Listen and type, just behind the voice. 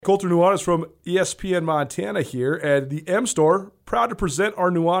Colter Nuanez from ESPN Montana here, and the M Store, proud to present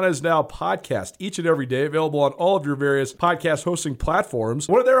our Nuanez Now podcast each and every day, available on all of your various podcast hosting platforms.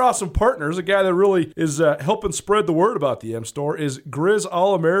 One of their awesome partners, a guy that really is helping spread the word about the M Store, is Grizz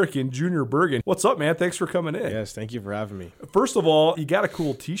All-American Junior Bergen. What's up, man? Thanks for coming in. Yes, thank you for having me. First of all, you got a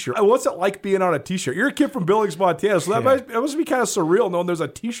cool t-shirt. What's it like being on a t-shirt? You're a kid from Billings, Montana, so that must be kind of surreal knowing there's a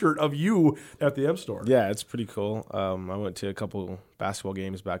t-shirt of you at the M Store. Yeah, it's pretty cool. I went to a couple basketball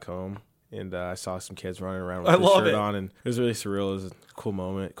games back home, and I saw some kids running around with the shirt on, and it was really surreal. It was a cool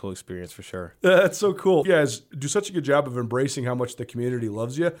moment, cool experience for sure. That's so cool. You guys do such a good job of embracing how much the community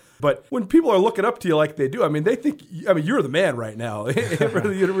loves you. But when people are looking up to you like they do, they think, you're the man right now for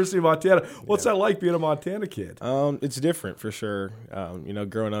the University of Montana. What's that like being a Montana kid? It's different for sure.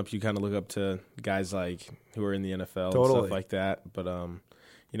 Growing up, you kind of look up to guys like who are in the NFL and stuff like that. But,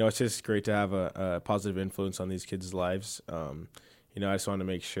 it's just great to have a positive influence on these kids' lives. I just want to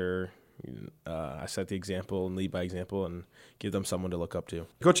make sure I set the example and lead by example and give them someone to look up to.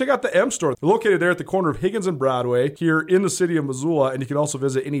 Go check out the M Store. They're located there at the corner of Higgins and Broadway here in the city of Missoula, and you can also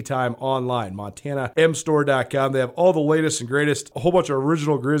visit anytime online, montanamstore.com. They have all the latest and greatest, a whole bunch of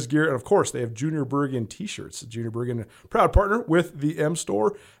original Grizz gear, and of course, they have Junior Bergen t-shirts. Junior Bergen, proud partner with the M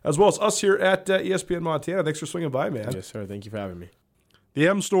Store, as well as us here at ESPN Montana. Thanks for swinging by, man. Yes, sir. Thank you for having me. The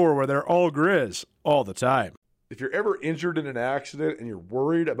M Store, where they're all Grizz all the time. If you're ever injured in an accident and you're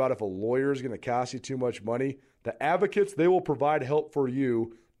worried about if a lawyer is going to cost you too much money, the Advocates, they will provide help for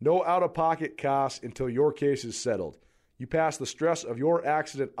you. No out-of-pocket costs until your case is settled. You pass the stress of your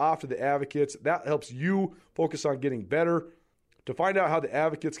accident off to the Advocates. That helps you focus on getting better. To find out how the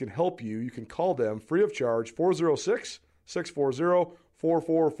Advocates can help you, you can call them free of charge,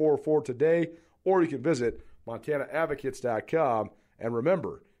 406-640-4444 today, or you can visit montanaadvocates.com. And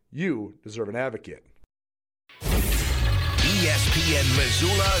remember, you deserve an advocate. ESPN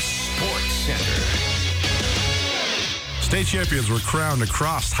Missoula Sports Center. State champions were crowned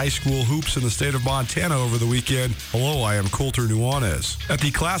across high school hoops in the state of Montana over the weekend. Hello, I am Colter Nuanez. At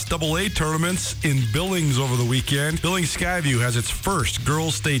the Class AA tournaments in Billings over the weekend, Billings Skyview has its first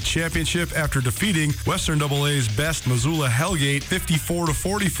girls state championship after defeating Western AA's best Missoula Hellgate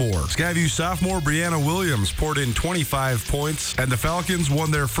 54-44. Skyview sophomore Brianna Williams poured in 25 points, and the Falcons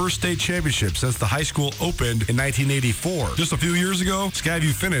won their first state championship since the high school opened in 1984. Just a few years ago,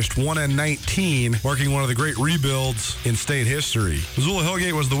 Skyview finished 1-19, marking one of the great rebuilds in state history. Missoula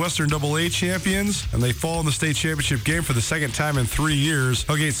Hellgate was the Western AA champions, and they fall in the state championship game for the second time in 3 years.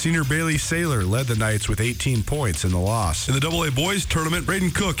 Hellgate senior Bailey Saylor led the Knights with 18 points in the loss. In the AA boys tournament,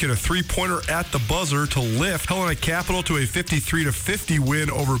 Braden Cook hit a three-pointer at the buzzer to lift Helena Capital to a 53-50 win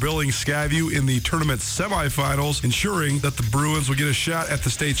over Billings Skyview in the tournament semifinals, ensuring that the Bruins would get a shot at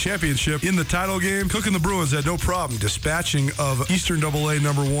the state championship. In the title game, Cook and the Bruins had no problem dispatching of Eastern AA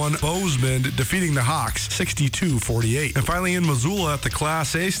number 1 Bozeman, defeating the Hawks 62-48. And finally in Missoula at the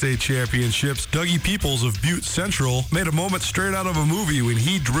Class A state championships, Dougie Peoples of Butte Central made a moment straight out of a movie when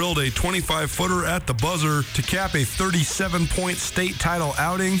he drilled a 25-footer at the buzzer to cap a 37-point state title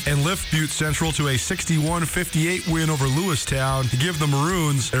outing and lift Butte Central to a 61-58 win over Lewistown to give the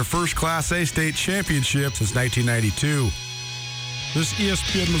Maroons their first Class A state championship since 1992. This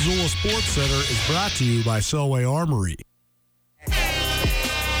ESPN Missoula Sports Center is brought to you by Selway Armory.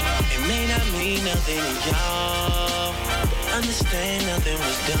 It may not mean nothing to y'all. Understand nothing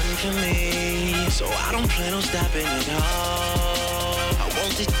was done for me, so I don't plan on stopping at all. I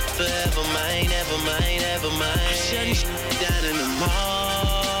want this forever mine, ever mine, ever mine. I'm shutting down in the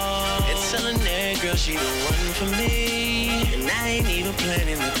mall and telling that girl she the one for me, and I ain't even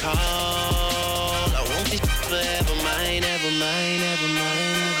planning the call. I want this forever mine, ever mine, ever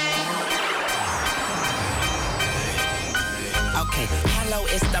mine. Okay, hello,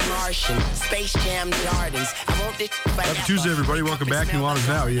 it's the Martian, Space Jam Jordans. I want this. Happy Tuesday, everybody. Welcome back. Nuanez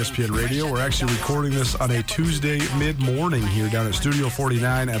Now, ESPN Radio. We're actually recording this on a Tuesday mid-morning here down at Studio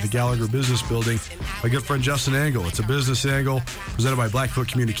 49 at the Gallagher Business Building. My good friend Justin Angle. It's a business angle presented by Blackfoot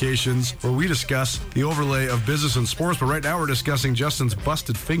Communications, where we discuss the overlay of business and sports. But right now we're discussing Justin's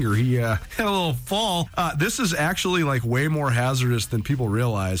busted finger. He had a little fall. This is actually like way more hazardous than people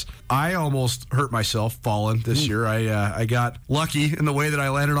realize. I almost hurt myself falling this year. I got lucky in the way that I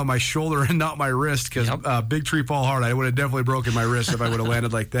landed on my shoulder and not my wrist because big tree fall hard. I would have definitely broken my wrist if I would have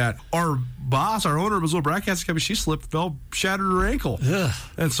landed like that. Our boss, our owner of Missoula Broadcasting Company, she fell, shattered her ankle. Ugh.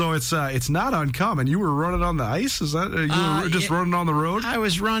 And so it's not uncommon. You were running on the ice? Is that you were just running on the road? I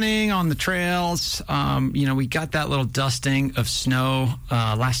was running on the trails. We got that little dusting of snow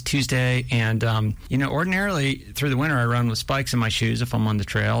last Tuesday, and ordinarily through the winter I run with spikes in my shoes if I'm on the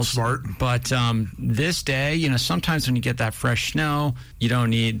trails. Smart. But this day, sometimes when you get that fresh snow, you don't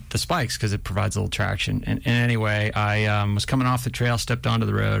need the spikes because it provides a little traction. And anyway, I was coming off the trail, stepped onto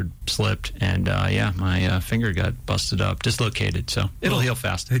the road, slipped, and my finger got busted up, dislocated. So it'll heal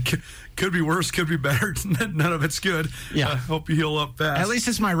fast. It could be worse, could be better. None of it's good. Yeah. Hope you heal up fast. At least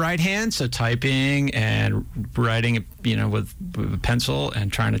it's my right hand, so typing and writing, with a pencil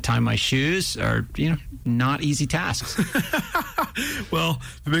and trying to tie my shoes are, not easy tasks. Well,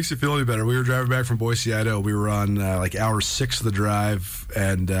 if it makes you feel any better, we were driving back from Boise, Idaho. We were on hour 6 of the drive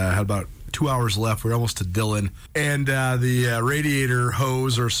and had about 2 hours left. We're almost to Dillon, and the radiator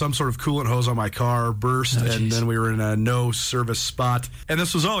hose or some sort of coolant hose on my car burst, and then we were in a no service spot. And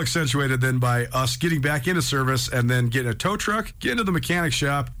this was all accentuated then by us getting back into service and then getting a tow truck, getting to the mechanic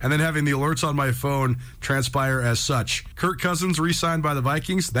shop, and then having the alerts on my phone transpire as such. Kirk Cousins re-signed by the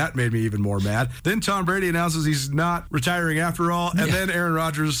Vikings. That made me even more mad. Then Tom Brady announces he's not retiring after all, and then Aaron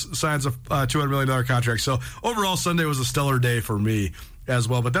Rodgers signs a $200 million contract. So overall, Sunday was a stellar day for me as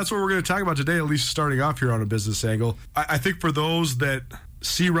well. But that's what we're going to talk about today, at least starting off here on A Business Angle. I think for those that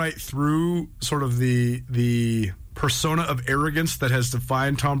see right through sort of the persona of arrogance that has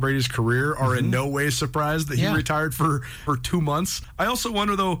defined Tom Brady's career are in no way surprised that he retired for 2 months. I also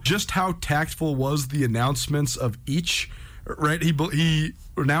wonder, though, just how tactful was the announcements of each, right? He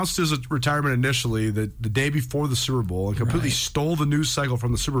announced his retirement initially the day before the Super Bowl and completely stole the news cycle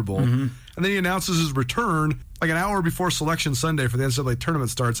from the Super Bowl. And then he announces his return like an hour before Selection Sunday for the NCAA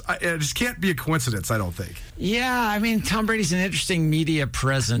tournament starts. It just can't be a coincidence, I don't think. Yeah, I mean, Tom Brady's an interesting media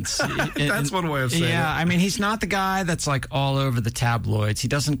presence. That's one way of saying it. Yeah, I mean, he's not the guy that's like all over the tabloids. He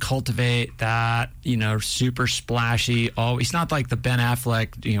doesn't cultivate that, super splashy. He's not like the Ben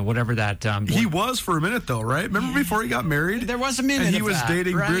Affleck, whatever that. He was for a minute, though, right? Remember before he got married? There was a minute and he was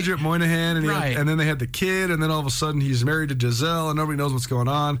dating Bridget Moynihan, and then they had the kid, and then all of a sudden he's married to Giselle, and nobody knows what's going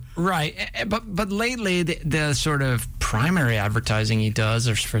on. Right, but lately the sort of primary advertising he does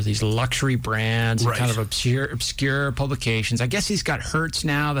are for these luxury brands and kind of obscure publications. I guess he's got Hertz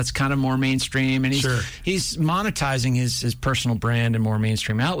now that's kind of more mainstream, and he's monetizing his personal brand in more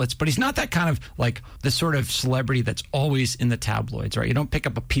mainstream outlets, but he's not that kind of like the sort of celebrity that's always in the tabloids, right? You don't pick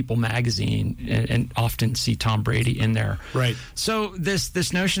up a People magazine and often see Tom Brady in there. Right. So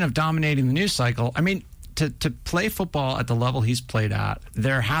this notion of dominating the news cycle, I mean, to play football at the level he's played at,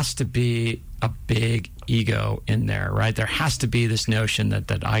 there has to be a big ego in there, right? There has to be this notion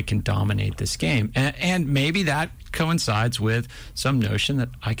that I can dominate this game. And maybe that coincides with some notion that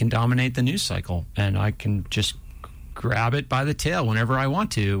I can dominate the news cycle and I can just grab it by the tail whenever I want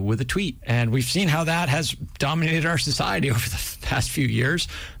to with a tweet. And we've seen how that has dominated our society over the past few years.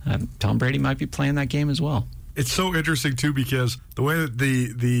 Tom Brady might be playing that game as well. It's so interesting, too, because the way that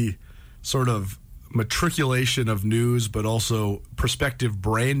the sort of matriculation of news but also prospective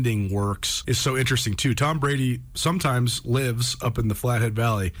branding works is so interesting too. Tom Brady sometimes lives up in the Flathead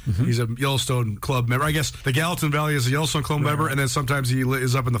Valley. He's a Yellowstone Club member. I guess the Gallatin Valley is a Yellowstone Club member, and then sometimes he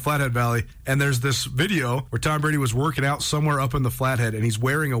is up in the Flathead Valley. And there's this video where Tom Brady was working out somewhere up in the Flathead, and he's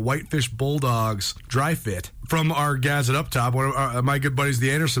wearing a Whitefish Bulldogs dry fit from our guys at Up Top, one of my good buddies,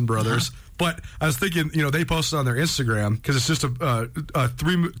 the Anderson brothers. But I was thinking, they posted on their Instagram because it's just a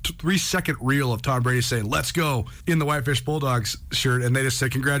 3-second reel of Tom Brady saying, "Let's go" in the Whitefish Bulldogs shirt. And they just said,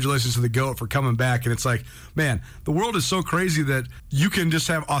 "Congratulations to the GOAT for coming back." And it's like, man, the world is so crazy that you can just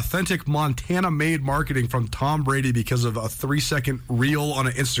have authentic Montana-made marketing from Tom Brady because of a 3-second reel on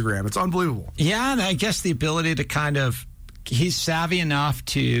an Instagram. It's unbelievable. Yeah, and I guess the ability to he's savvy enough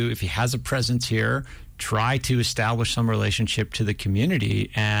to, if he has a presence here, try to establish some relationship to the community,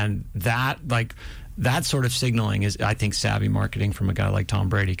 and that sort of signaling is, I think, savvy marketing from a guy like Tom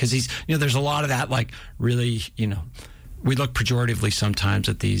Brady, because he's, there's a lot of that, like, really, we look pejoratively sometimes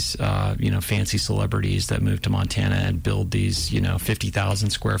at these, fancy celebrities that move to Montana and build these,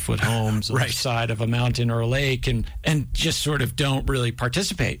 50,000 square foot homes on the side of a mountain or a lake, and just sort of don't really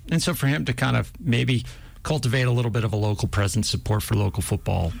participate. And so for him to kind of maybe cultivate a little bit of a local presence, support for local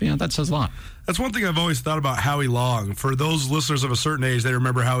football, that says a lot. That's one thing I've always thought about Howie Long. For those listeners of a certain age, they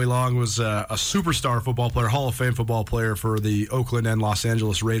remember Howie Long was a superstar football player, Hall of Fame football player for the Oakland and Los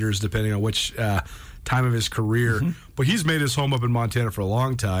Angeles Raiders, depending on which time of his career. But he's made his home up in Montana for a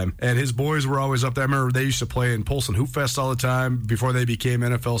long time, and his boys were always up there. I remember they used to play in Polson Hoop Fest all the time before they became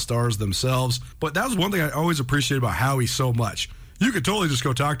NFL stars themselves. But that was one thing I always appreciated about Howie so much. You could totally just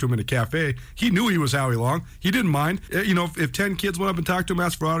go talk to him in a cafe. He knew he was Howie Long. He didn't mind. If 10 kids went up and talked to him,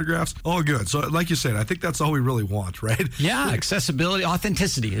 asked for autographs, all good. So like you said, I think that's all we really want, right? Yeah, accessibility,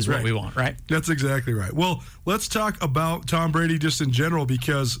 authenticity is what we want, right? That's exactly right. Well, let's talk about Tom Brady just in general,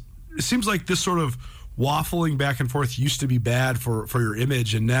 because it seems like this sort of waffling back and forth used to be bad for your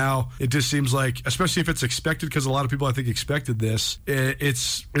image, and now it just seems like, especially if it's expected, because a lot of people I think expected this,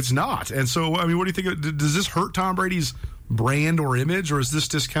 it's not. And so, I mean, what do you think? Does this hurt Tom Brady's brand or image, or is this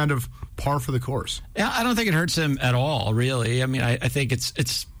just kind of par for the course? Yeah, I don't think it hurts him at all, really. I mean, I think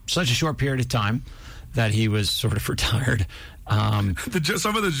it's such a short period of time that he was sort of retired. Some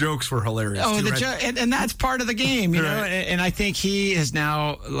of the jokes were hilarious. Oh, too, right? And that's part of the game, you know. And I think he is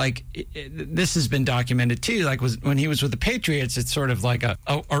now, like, this has been documented too. Like, when he was with the Patriots, it's sort of like a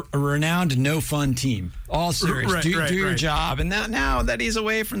renowned no fun team, all serious. Do your job. And now that he's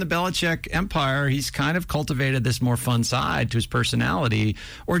away from the Belichick empire, he's kind of cultivated this more fun side to his personality,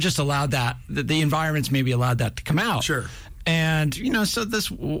 or just allowed that the environment's maybe allowed that to come out. Sure. And, so this,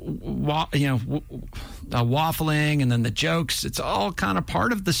 waffling and then the jokes, it's all kind of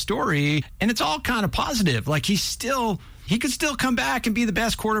part of the story, and it's all kind of positive. Like, he could still come back and be the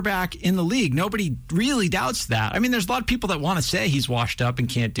best quarterback in the league. Nobody really doubts that. I mean, there's a lot of people that want to say he's washed up and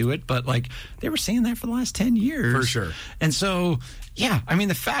can't do it, but, like, they were saying that for the last 10 years. For sure. And so, yeah, I mean,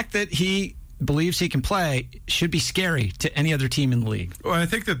 the fact that he believes he can play should be scary to any other team in the league. Well, I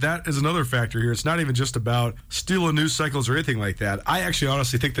think that is another factor here. It's not even just about stealing news cycles or anything like that. I actually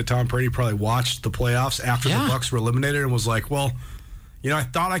honestly think that Tom Brady probably watched the playoffs after the Bucs were eliminated and was like, well, I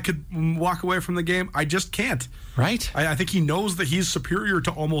thought I could walk away from the game. I just can't. Right. I think he knows that he's superior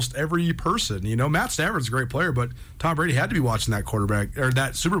to almost every person. Matt Stafford's a great player, but Tom Brady had to be watching that quarterback or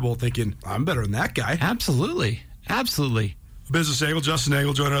that Super Bowl thinking, I'm better than that guy. Absolutely. Business Angle, Justin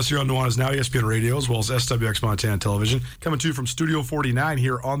Angle, joining us here on Nuanez Now, ESPN Radio, as well as SWX Montana Television. Coming to you from Studio 49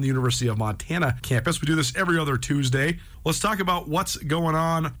 here on the University of Montana campus. We do this every other Tuesday. Let's talk about what's going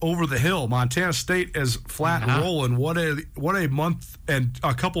on over the hill. Montana State is flat rolling. What a month and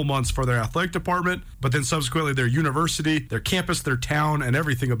a couple months for their athletic department, but then subsequently their university, their campus, their town, and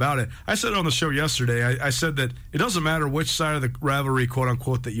everything about it. I said on the show yesterday, I said that it doesn't matter which side of the rivalry, quote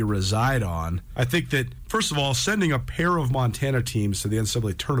unquote, that you reside on. I think that, first of all, sending a pair of Montana teams to the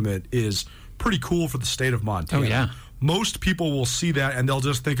NCAA tournament is pretty cool for the state of Montana. Oh, yeah. Most people will see that and they'll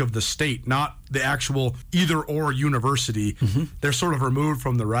just think of the state, not the actual either-or university. Mm-hmm. They're sort of removed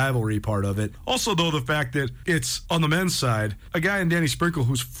from the rivalry part of it. Also, though, the fact that it's, on the men's side, a guy in Danny Sprinkle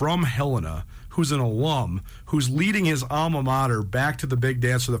who's from Helena, who's an alum, who's leading his alma mater back to the big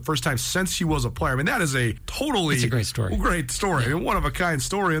dance for the first time since he was a player. I mean, that is a totally... It's a great story. Great story. I mean, one-of-a-kind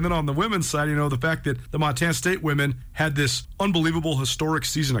story. And then on the women's side, the fact that the Montana State women had this unbelievable historic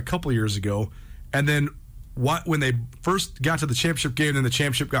season a couple years ago, and then when they first got to the championship game and the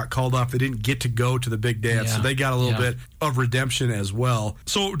championship got called off, they didn't get to go to the big dance. So they got a little bit of redemption as well.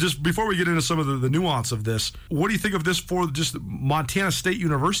 So just before we get into some of the nuance of this, what do you think of this for just Montana State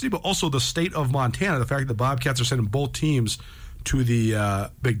University, but also the state of Montana, the fact that the Bobcats are sending both teams to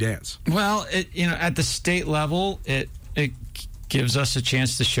the big dance? Well, at the state level, it gives us a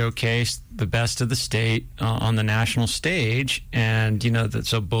chance to showcase the best of the state on the national stage. And,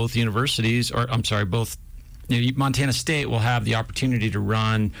 so both universities, both Montana State will have the opportunity to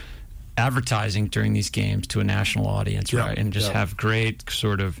run advertising during these games to a national audience, right? And just have great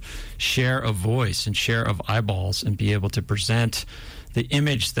sort of share of voice and share of eyeballs and be able to present the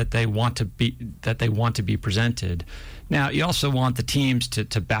image that they want to be presented. Now, you also want the teams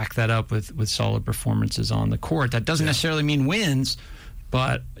to back that up with solid performances on the court. That doesn't necessarily mean wins,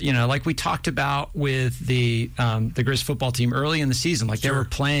 but like we talked about with the Grizz football team early in the season, like they were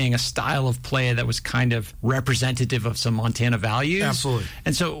playing a style of play that was kind of representative of some Montana values. Absolutely.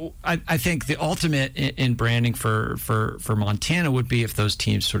 And so I think the ultimate in branding for Montana would be if those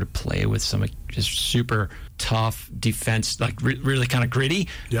teams sort of play with some just super tough defense, like really kind of gritty.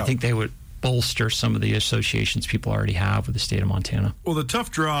 I think they would bolster some of the associations people already have with the state of Montana. Well, the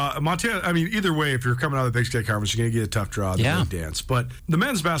tough draw, Montana, I mean, either way, if you're coming out of the Big Sky Conference, you're going to get a tough draw in the big dance. But the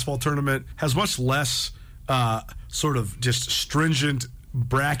men's basketball tournament has much less sort of just stringent,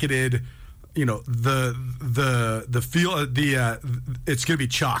 bracketed, the feel, it's going to be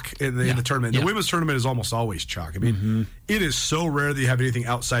chalk in the tournament. The women's tournament is almost always chalk. I mean, it is so rare that you have anything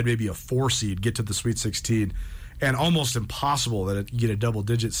outside maybe a 4 seed get to the Sweet 16. And almost impossible that you get a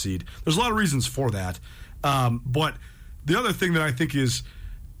double-digit seed. There's a lot of reasons for that. But the other thing that I think is,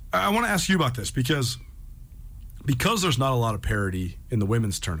 I want to ask you about this because there's not a lot of parity in the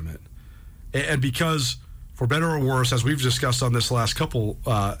women's tournament, and because, for better or worse, as we've discussed on this last couple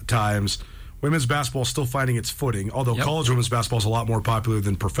times, women's basketball is still finding its footing, although college women's basketball is a lot more popular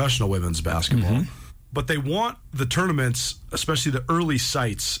than professional women's basketball. But they want the tournaments, especially the early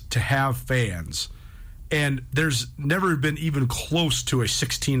sites, to have fans. And there's never been even close to a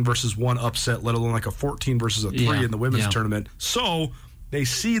 16 versus 1 upset, let alone like a 14 versus a 3 in the women's tournament. So they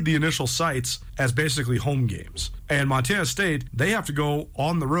seed the initial sites as basically home games. And Montana State, they have to go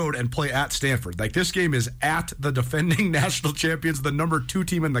on the road and play at Stanford. Like, this game is at the defending national champions, the number 2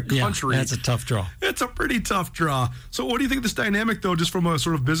 team in the country. That's a tough draw. It's a pretty tough draw. So what do you think of this dynamic, though, just from a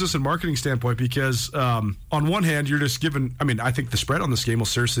sort of business and marketing standpoint? Because on one hand, you're just given, I mean, I think the spread on this game will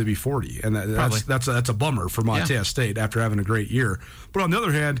seriously be 40. And that's a bummer for Montana State after having a great year. But on the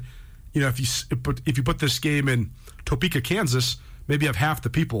other hand, you know, if you put this game in Topeka, Kansas, maybe have half the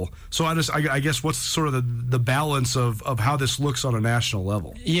people. So I guess what's sort of the balance of how this looks on a national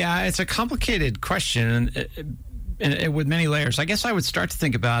level? Yeah, it's a complicated question and with many layers. I guess I would start to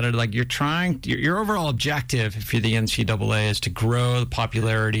think about it like your overall objective, if you're the NCAA, is to grow the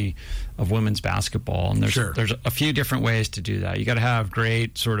popularity of women's basketball. And there's a few different ways to do that. You got to have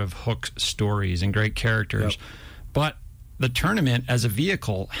great sort of hook stories and great characters. Yep. But the tournament as a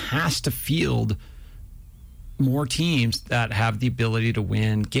vehicle has to field more teams that have the ability to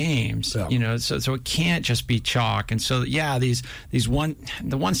win games, you know, so it can't just be chalk. And so, the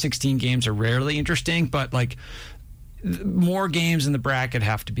 1/16 games are rarely interesting, but like more games in the bracket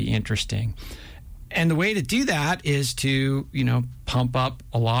have to be interesting. And the way to do that is to, you know, pump up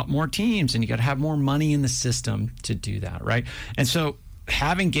a lot more teams, and you got to have more money in the system to do that, right? And so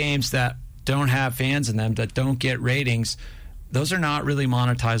having games that don't have fans in them, that don't get ratings, those are not really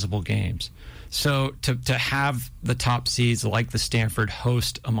monetizable games. So to have the top seeds like the Stanford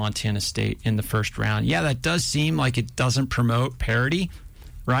host a Montana State in the first round, that does seem like it doesn't promote parity,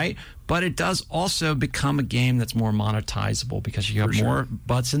 right? But it does also become a game that's more monetizable because you have more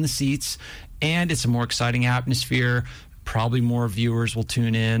butts in the seats, and it's a more exciting atmosphere. Probably more viewers will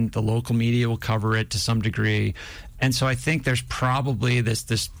tune in. The local media will cover it to some degree. And so I think there's probably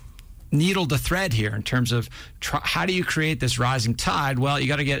this needle to thread here in terms of how do you create this rising tide? Well, you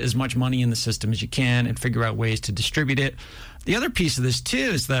got to get as much money in the system as you can and figure out ways to distribute it. The other piece of this, too,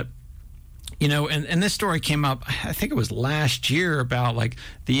 is that, you know, and this story came up, I think it was last year, about like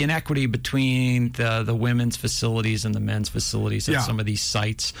the inequity between the women's facilities and the men's facilities at some of these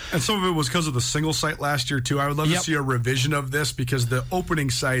sites. And some of it was because of the single site last year, too. I would love to see a revision of this because the opening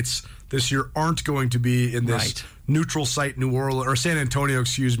sites this year aren't going to be in this neutral site, New Orleans, or San Antonio,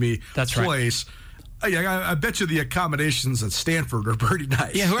 place. Right. I bet you the accommodations at Stanford are pretty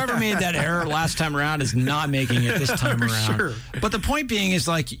nice. Yeah, whoever made that error last time around is not making it this time around. Sure. But the point being is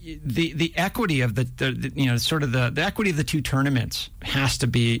like the equity of the you know, sort of the equity of the two tournaments has to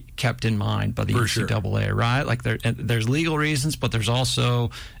be kept in mind by the NCAA, right? Like there's legal reasons, but there's also,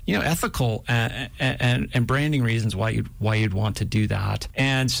 you know, ethical and branding reasons why you'd want to do that.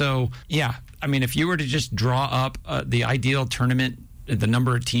 And so, I mean, if you were to just draw up the ideal tournament, the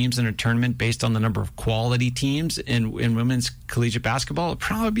number of teams in a tournament based on the number of quality teams in women's collegiate basketball, it'd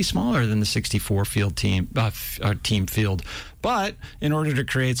probably be smaller than the 64 field team field. But in order to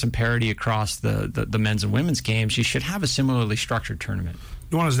create some parity across the men's and women's games, you should have a similarly structured tournament.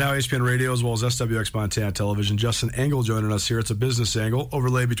 Nuanez Now, ESPN Radio, as well as SWX Montana Television. Justin Engel joining us here. It's a business angle,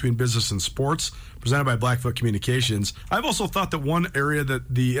 overlay between business and sports, presented by Blackfoot Communications. I've also thought that one area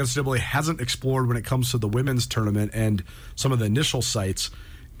that the NCAA hasn't explored when it comes to the women's tournament and some of the initial sites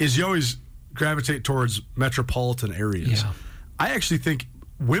is you always gravitate towards metropolitan areas. Yeah. I actually think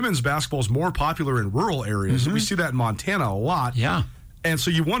women's basketball is more popular in rural areas. We see that in Montana a lot. Yeah. And so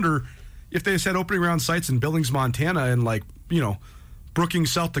you wonder if they had opening round sites in Billings, Montana, and like, you know,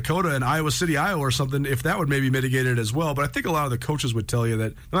 Brookings, South Dakota, and Iowa City, Iowa, or something, if that would maybe mitigate it as well. But I think a lot of the coaches would tell you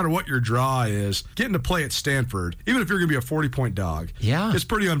that no matter what your draw is, getting to play at Stanford, even if you're going to be a 40-point dog, it's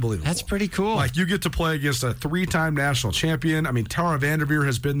pretty unbelievable. That's pretty cool. Like, you get to play against a 3-time national champion. I mean, Tara Vanderveer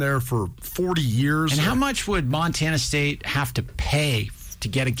has been there for 40 years. And how much would Montana State have to pay to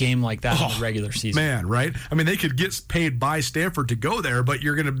get a game like that in the regular season? Man, right? I mean, they could get paid by Stanford to go there, but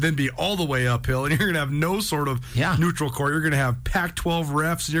you're going to then be all the way uphill, and you're going to have no sort of neutral court. You're going to have Pac-12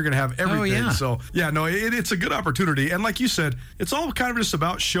 refs. You're going to have everything. So, it's a good opportunity. And like you said, it's all kind of just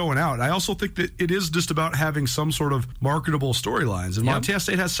about showing out. I also think that it is just about having some sort of marketable storylines. And Montana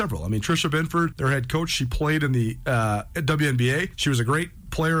State has several. I mean, Trisha Benford, their head coach, she played in the WNBA. She was a great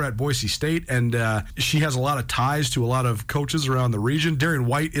player at Boise State, and she has a lot of ties to a lot of coaches around the region. Darian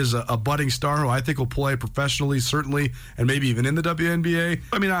White is a budding star who I think will play professionally, certainly, and maybe even in the WNBA.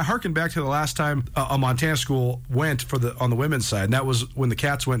 I mean, I harken back to the last time a Montana school went on the women's side, and that was when the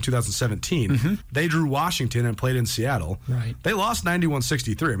Cats went in 2017. Mm-hmm. They drew Washington and played in Seattle. Right. They lost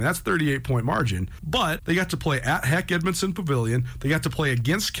 91-63. I mean, that's a 38-point margin, but they got to play at Heck Edmondson Pavilion. They got to play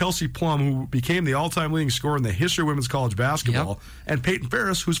against Kelsey Plum, who became the all-time leading scorer in the history of women's college basketball, and Peyton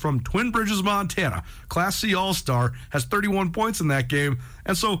Ferris, who's from Twin Bridges, Montana, Class C All-Star, has 31 points in that game.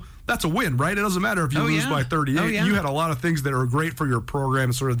 And so that's a win, right? It doesn't matter if you lose by 38. You had a lot of things that are great for your program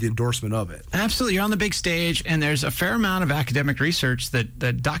and sort of the endorsement of it. Absolutely. You're on the big stage, and there's a fair amount of academic research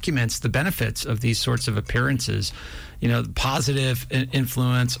that documents the benefits of these sorts of appearances. You know, positive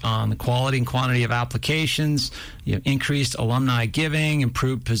influence on the quality and quantity of applications, increased alumni giving,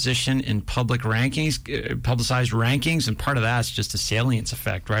 improved position in public rankings, publicized rankings, and part of that's just a salience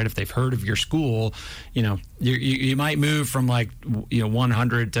effect, right? If they've heard of your school, you might move from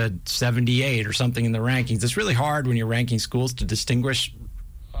 100 to 78 or something in the rankings. It's really hard when you're ranking schools to distinguish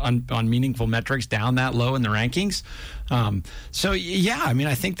on meaningful metrics down that low in the rankings.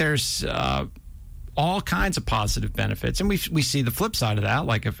 I think there's all kinds of positive benefits, and we see the flip side of that.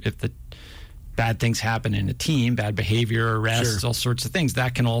 Like if the bad things happen in a team, bad behavior, arrests, all sorts of things,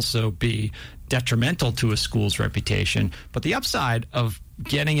 that can also be detrimental to a school's reputation. But the upside of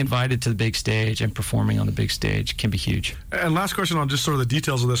getting invited to the big stage and performing on the big stage can be huge. And last question on just sort of the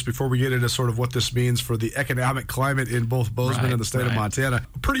details of this before we get into sort of what this means for the economic climate in both Bozeman and the state of Montana.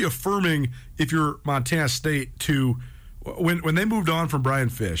 Pretty affirming if you're Montana State to when they moved on from Brian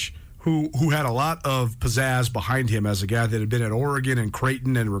Fish, who had a lot of pizzazz behind him as a guy that had been at Oregon and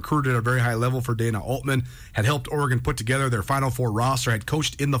Creighton and recruited at a very high level for Dana Altman, had helped Oregon put together their Final Four roster, had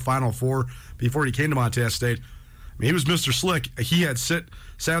coached in the Final Four before he came to Montana State. I mean, he was Mr. Slick. He had sat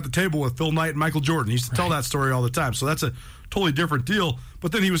at the table with Phil Knight and Michael Jordan. He used to tell that story all the time. So that's a totally different deal.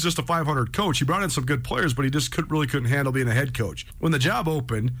 But then he was just a 500 coach. He brought in some good players, but he just couldn't handle being a head coach. When the job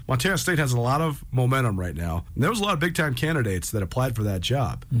opened, Montana State has a lot of momentum right now. And there was a lot of big-time candidates that applied for that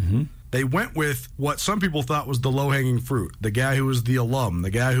job. Mm-hmm. They went with what some people thought was the low-hanging fruit, the guy who was the alum,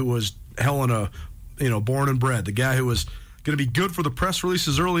 the guy who was Helena, born and bred, the guy who was going to be good for the press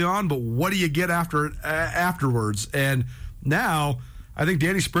releases early on, but what do you get afterwards? And now I think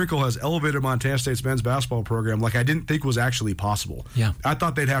Danny Sprinkle has elevated Montana State's men's basketball program like I didn't think was actually possible. Yeah. I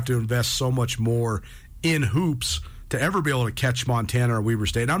thought they'd have to invest so much more in hoops to ever be able to catch Montana or Weber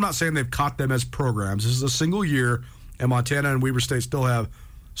State. And I'm not saying they've caught them as programs. This is a single year, and Montana and Weber State still have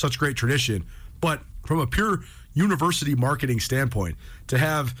such great tradition. But from a pure university marketing standpoint, to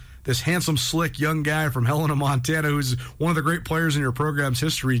have this handsome, slick young guy from Helena, Montana, who's one of the great players in your program's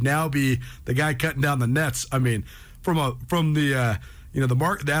history, now be the guy cutting down the nets. I mean, from the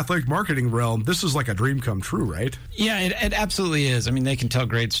athletic marketing realm, this is like a dream come true, right? Yeah, it absolutely is. I mean, they can tell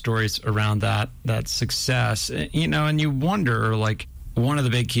great stories around that success, and you wonder, like, one of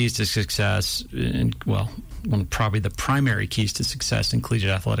the big keys to success, probably the primary keys to success in collegiate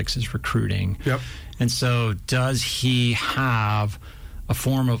athletics is recruiting. Yep. And so does he have a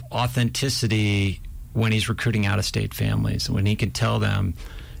form of authenticity when he's recruiting out-of-state families, when he can tell them,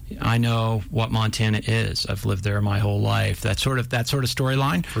 I know what Montana is. I've lived there my whole life. That sort of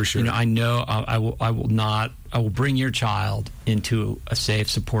storyline. For sure. I know I will bring your child into a safe,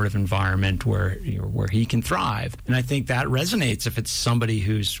 supportive environment where he can thrive. And I think that resonates if it's somebody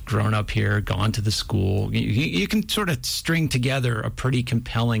who's grown up here, gone to the school. You can sort of string together a pretty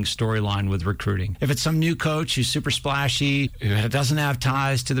compelling storyline with recruiting. If it's some new coach who's super splashy, who doesn't have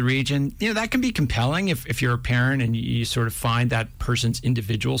ties to the region, that can be compelling if you're a parent and you sort of find that person's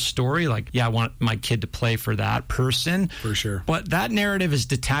individual story. Like, I want my kid to play for that person. For sure. But that narrative is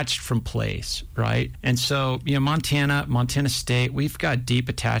detached from place, right? And so, Montana State, we've got deep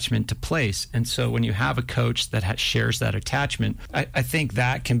attachment to place. And so when you have a coach that shares that attachment, I think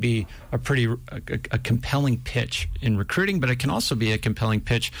that can be a compelling pitch in recruiting, but it can also be a compelling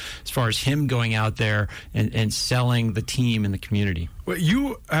pitch as far as him going out there and selling the team in the community. Well,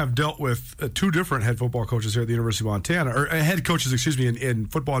 you have dealt with two different head football coaches here at the University of Montana, or head coaches, in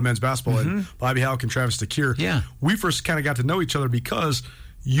football and men's basketball, and Bobby Houck and Travis DeCuire. Yeah. We first kind of got to know each other because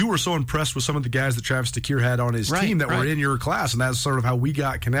you were so impressed with some of the guys that Travis DeCuire had on his team that were in your class, and that's sort of how we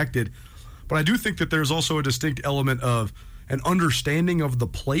got connected. But I do think that there's also a distinct element of an understanding of the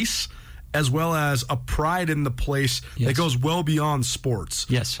place as well as a pride in the place that goes well beyond sports.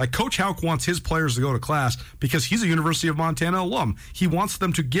 Yes. Like Coach Houck wants his players to go to class because he's a University of Montana alum. He wants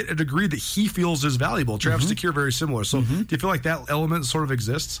them to get a degree that he feels is valuable. Travis DeCuire, very similar. So do you feel like that element sort of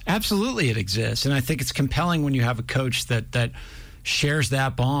exists? Absolutely it exists. And I think it's compelling when you have a coach that shares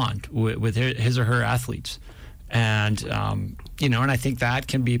that bond with his or her athletes. And, and I think that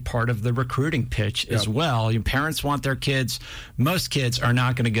can be part of the recruiting pitch as well. Your parents want their kids. Most kids are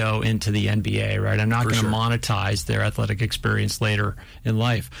not going to go into the NBA, right? I'm not going to monetize their athletic experience later in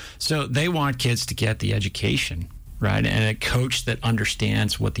life. So they want kids to get the education, right? And a coach that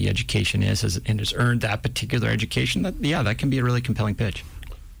understands what the education is and has earned that particular education, that can be a really compelling pitch.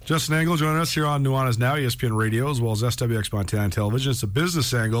 Justin Angle joining us here on Nuanez Now, ESPN Radio, as well as SWX Montana Television. It's a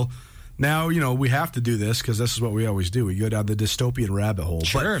business angle. Now, we have to do this because this is what we always do. We go down the dystopian rabbit hole.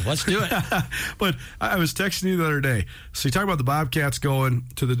 Sure, let's do it. But I was texting you the other day. So you talk about the Bobcats going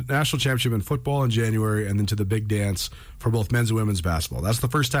to the national championship in football in January and then to the big dance for both men's and women's basketball. That's the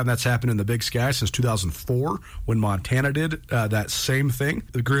first time that's happened in the Big Sky since 2004 when Montana did that same thing.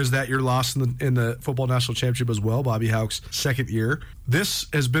 The Grizz that year lost in the football national championship as well, Bobby Hauck's second year. This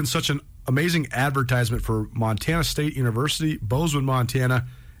has been such an amazing advertisement for Montana State University, Bozeman, Montana,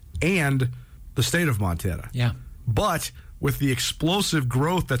 and the state of Montana. Yeah. But with the explosive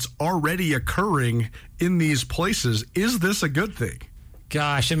growth that's already occurring in these places, is this a good thing?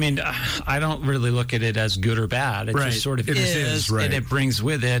 Gosh, I mean, I don't really look at it as good or bad. It just sort of is, right. And it brings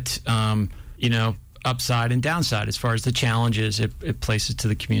with it, upside and downside as far as the challenges it places to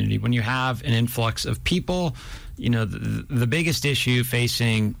the community. When you have an influx of people, the biggest issue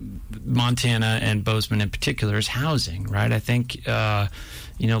facing Montana and Bozeman in particular is housing, right? I think,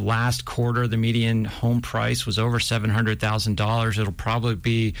 last quarter, the median home price was over $700,000. It'll probably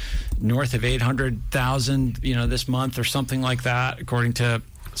be north of $800,000, this month or something like that, according to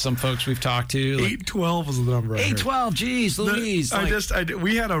some folks we've talked to. 812 was the number. 812, geez, Louise.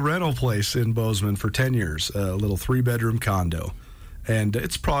 We had a rental place in Bozeman for 10 years, a little 3-bedroom condo. And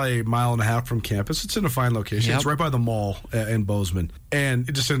it's probably a mile and a half from campus. It's in a fine location. Yep. It's right by the mall in Bozeman.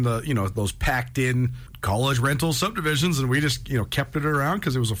 And just in the, those packed in college rental subdivisions. And we just, kept it around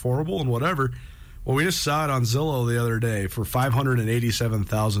because it was affordable and whatever. Well, we just saw it on Zillow the other day for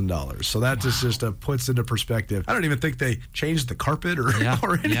 $587,000. So that just puts into perspective. I don't even think they changed the carpet or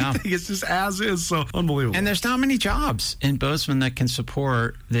anything. Yeah. It's just as is. So unbelievable. And there's not many jobs in Bozeman that can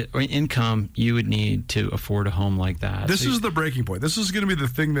support the income you would need to afford a home like that. This is the breaking point. This is going to be the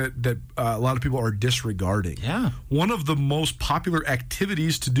thing that a lot of people are disregarding. Yeah. One of the most popular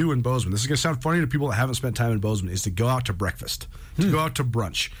activities to do in Bozeman, this is going to sound funny to people that haven't spent time in Bozeman, is to go out to breakfast, to go out to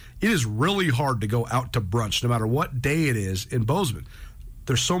brunch. It is really hard to go out to brunch no matter what day it is in Bozeman.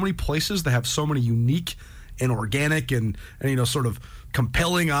 There's so many places that have so many unique and organic and sort of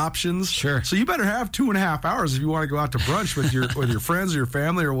compelling options. Sure. So you better have 2.5 hours if you want to go out to brunch with your friends or your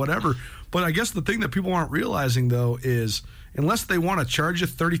family or whatever. But I guess the thing that people aren't realizing, though, is unless they want to charge you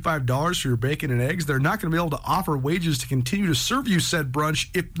 $35 for your bacon and eggs, they're not going to be able to offer wages to continue to serve you said brunch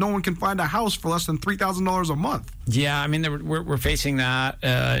if no one can find a house for less than $3,000 a month. Yeah, I mean, we're facing that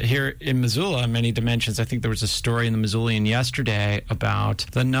here in Missoula in many dimensions. I think there was a story in the Missoulian yesterday about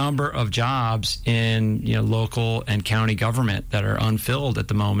the number of jobs in local and county government that are unfilled at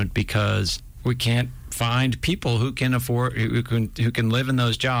the moment because we can't find people who can afford who can live in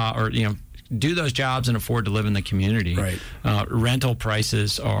those jobs or do those jobs and afford to live in the community. Right. Rental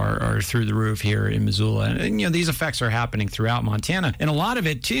prices are through the roof here in Missoula, and these effects are happening throughout Montana. And a lot of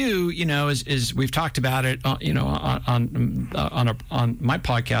it too, is we've talked about it, on my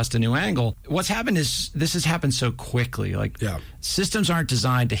podcast, A New Angle. What's happened is this has happened so quickly. Systems aren't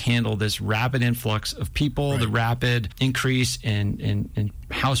designed to handle this rapid influx of people, the rapid increase in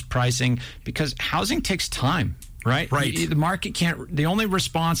house pricing, because housing takes time. Right. The market can't. The only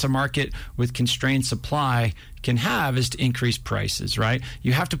response a market with constrained supply can have is to increase prices. Right.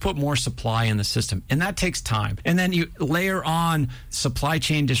 You have to put more supply in the system, and that takes time. And then you layer on supply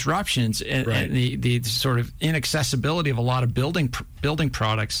chain disruptions and the sort of inaccessibility of a lot of building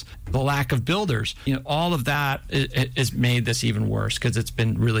products, the lack of builders. All of that has made this even worse because it's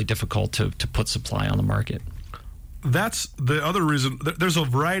been really difficult to put supply on the market. That's the other reason. There's a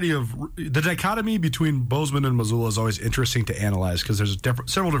variety of the dichotomy between Bozeman and Missoula is always interesting to analyze because there's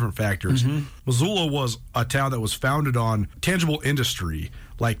several different factors. Mm-hmm. Missoula was a town that was founded on tangible industry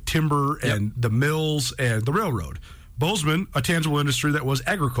like timber and the mills and the railroad. Bozeman, a tangible industry that was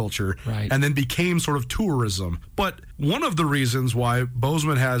agriculture, and then became sort of tourism. But one of the reasons why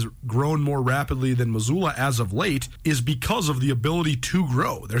Bozeman has grown more rapidly than Missoula as of late is because of the ability to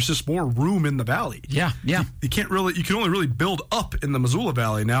grow. There's just more room in the valley. Yeah. You can only really build up in the Missoula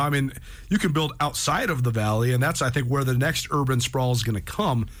Valley now. I mean, you can build outside of the valley, and that's, I think, where the next urban sprawl is going to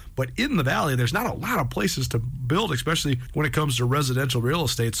come. But in the valley, there's not a lot of places to build, especially when it comes to residential real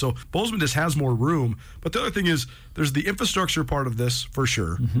estate. So Bozeman just has more room. But the other thing is there's the infrastructure part of this for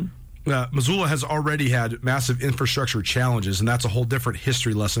sure. Mm-hmm. Missoula has already had massive infrastructure challenges, and that's a whole different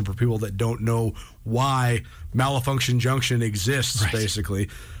history lesson for people that don't know why Malfunction Junction exists, right. Basically.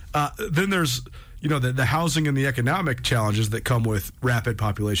 Then there's the housing and the economic challenges that come with rapid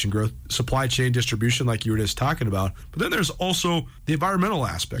population growth, supply chain distribution like you were just talking about. But then there's also the environmental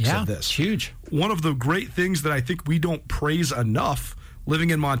aspects of this. It's huge. One of the great things that I think we don't praise enough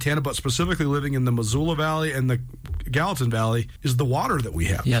living in Montana, but specifically living in the Missoula Valley and the Gallatin Valley, is the water that we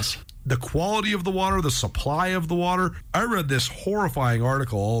have. Yes. The quality of the water, the supply of the water. I read this horrifying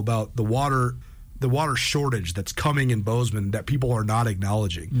article all about the water shortage that's coming in Bozeman that people are not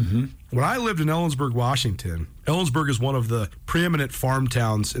acknowledging. Mm-hmm. When I lived in Ellensburg, Washington, Ellensburg is one of the preeminent farm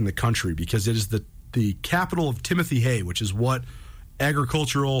towns in the country because it is the capital of Timothy hay, which is what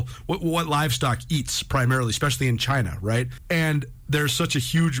livestock eats primarily, especially in China, right? And there's such a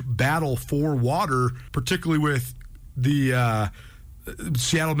huge battle for water, particularly with the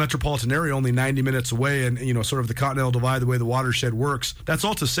Seattle metropolitan area only 90 minutes away, and sort of the Continental Divide, the way the watershed works. That's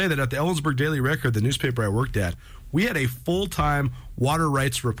all to say that at the Ellensburg Daily Record, the newspaper I worked at, we had a full-time water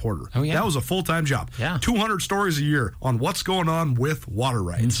rights reporter. Oh, yeah. That was a full-time job. Yeah. 200 stories a year on what's going on with water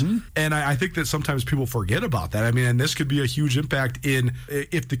rights. Mm-hmm. And I think that sometimes people forget about that. I mean, and this could be a huge impact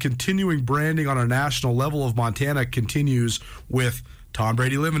if the continuing branding on a national level of Montana continues with Tom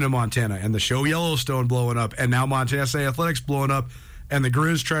Brady living in Montana and the show Yellowstone blowing up and now Montana State Athletics blowing up and the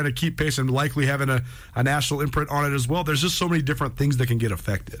Grizz trying to keep pace and likely having a national imprint on it as well. There's just so many different things that can get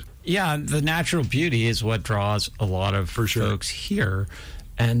affected. Yeah, the natural beauty is what draws a lot of folks here.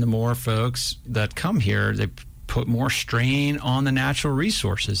 And the more folks that come here, they put more strain on the natural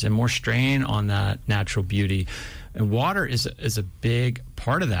resources and more strain on that natural beauty. And water is a big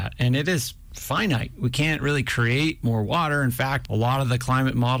part of that. And it is finite. We can't really create more water. In fact, a lot of the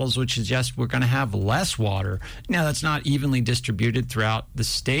climate models would suggest we're going to have less water. Now, that's not evenly distributed throughout the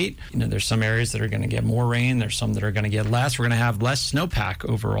state. There's some areas that are going to get more rain. There's some that are going to get less. We're going to have less snowpack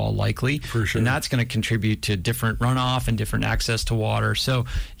overall, likely. For sure. And that's going to contribute to different runoff and different access to water. So,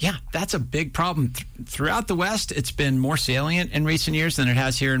 yeah, that's a big problem. Throughout the West, it's been more salient in recent years than it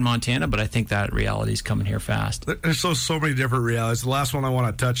has here in Montana, but I think that reality is coming here fast. There's so many different realities. The last one I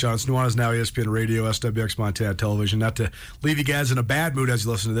want to touch on is Nuanez Now ESPN Radio, SWX Montana Television. Not to leave you guys in a bad mood as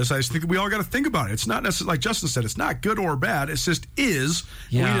you listen to this. I just think that we all got to think about it. It's not necessarily, like Justin said, it's not good or bad. It just is.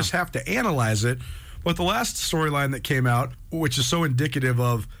 Yeah. We just have to analyze it. But the last storyline that came out, which is so indicative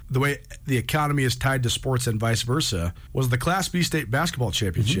of the way the economy is tied to sports and vice versa, was the Class B state basketball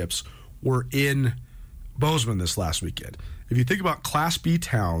championships were in Bozeman this last weekend. If you think about Class B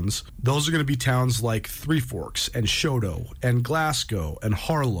towns, those are going to be towns like Three Forks and Choteau and Glasgow and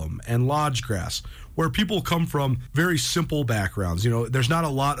Harlem and Lodgegrass, where people come from very simple backgrounds. There's not a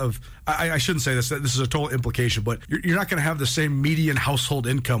lot of, I shouldn't say this, this is a total implication, but you're not going to have the same median household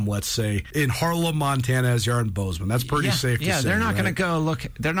income, let's say, in Harlem, Montana as you are in Bozeman. That's pretty safe to say. Yeah, they're not going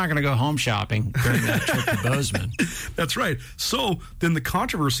to go home shopping during that trip to Bozeman. That's right. So then the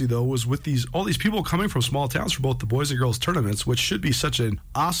controversy, though, was with all these people coming from small towns for both the boys and girls tournaments, which should be such an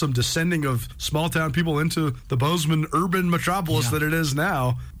awesome descending of small town people into the Bozeman urban metropolis that it is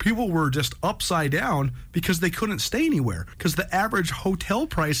now. People were just upside down because they couldn't stay anywhere because the average hotel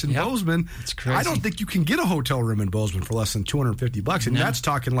price in Bozeman, it's crazy. I don't think you can get a hotel room in Bozeman for less than $250, and that's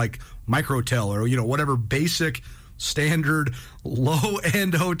talking like Microtel or whatever basic standard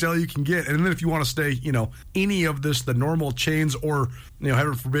low-end hotel you can get. And then if you want to stay, any of the normal chains or,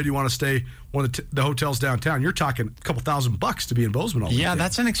 heaven forbid you want to stay one of the hotels downtown, you're talking a couple $1,000 to be in Bozeman all weekend. Yeah,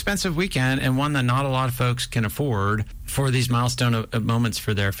 that's an expensive weekend and one that not a lot of folks can afford for these milestone moments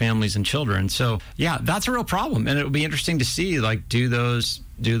for their families and children. So, yeah, that's a real problem. And it'll be interesting to see, do those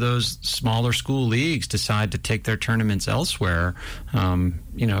smaller school leagues decide to take their tournaments elsewhere?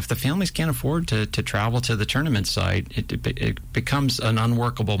 If the families can't afford to travel to the tournament site, it becomes an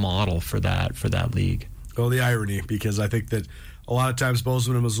unworkable model for that league. Well, the irony, because I think that a lot of times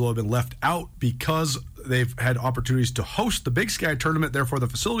Bozeman and Missoula have been left out because they've had opportunities to host the Big Sky tournament, therefore the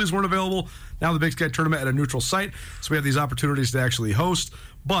facilities weren't available. Now the Big Sky tournament at a neutral site, so we have these opportunities to actually host.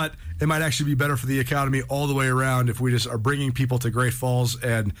 But it might actually be better for the economy all the way around if we just are bringing people to Great Falls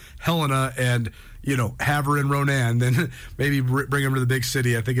and Helena and, Havre and Ronan, then maybe bring them to the big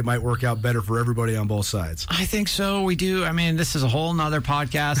city. I think it might work out better for everybody on both sides. I think so. We do. I mean, this is a whole nother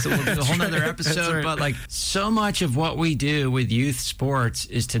podcast. We'll do a whole nother episode. Right. But so much of what we do with youth sports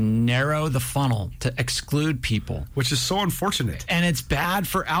is to narrow the funnel, to exclude people. Which is so unfortunate. And it's bad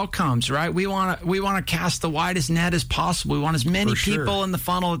for outcomes, right? We want to cast the widest net as possible. We want as many people in the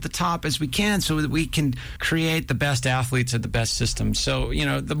funnel at the top as we can so that we can create the best athletes at the best system. So,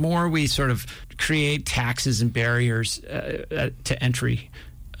 the more we sort of create taxes and barriers to entry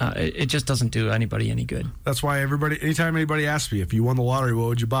it just doesn't do anybody any good. That's why anytime anybody asks me, if you won the lottery, what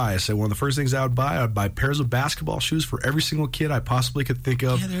would you buy? I say one of the first things I would buy pairs of basketball shoes for every single kid I possibly could think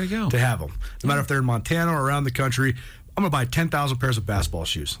of there you go. to have them. No matter if they're in Montana or around the country, I'm going to buy 10,000 pairs of basketball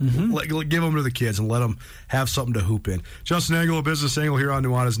shoes. Give them to the kids and let them have something to hoop in. Justin Angle of Business Angle here on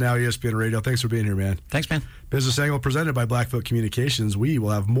Nuanez Now, ESPN Radio. Thanks for being here, man. Thanks, man. Business Angle presented by Blackfoot Communications. We will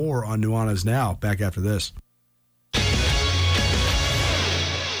have more on Nuanez Now back after this.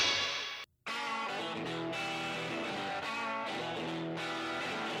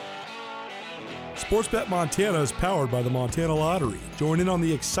 Sportsbet Montana is powered by the Montana Lottery. Join in on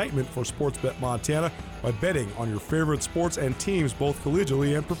the excitement for Sportsbet Montana by betting on your favorite sports and teams both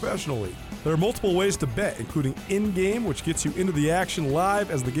collegially and professionally. There are multiple ways to bet, including in-game, which gets you into the action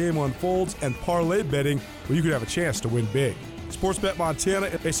live as the game unfolds, and parlay betting, where you could have a chance to win big. Sportsbet Montana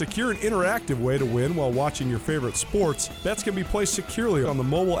is a secure and interactive way to win while watching your favorite sports. Bets can be placed securely on the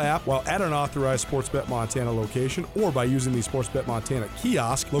mobile app while at an authorized Sportsbet Montana location or by using the Sportsbet Montana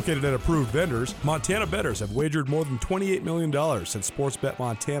kiosk located at approved vendors. Montana bettors have wagered more than $28 million since Sportsbet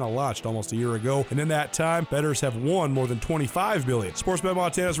Montana launched almost a year ago, and in that time, bettors have won more than $25 million. Sportsbet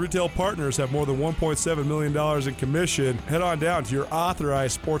Montana's retail partners have more than $1.7 million in commission. Head on down to your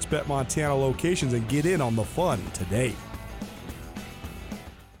authorized Sportsbet Montana locations and get in on the fun today.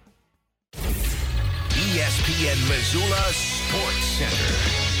 ESPN Missoula Sports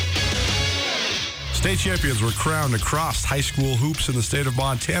Center. State champions were crowned across high school hoops in the state of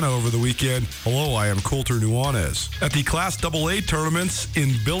Montana over the weekend. Hello, I am Colter Nuanez. At the Class AA tournaments in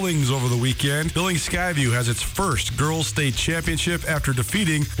Billings over the weekend, Billings Skyview has its first girls state championship after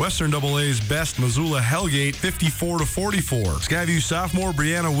defeating Western AA's best Missoula Hellgate 54-44. Skyview sophomore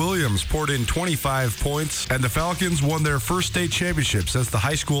Brianna Williams poured in 25 points, and the Falcons won their first state championship since the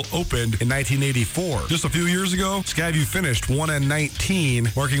high school opened in 1984. Just a few years ago, Skyview finished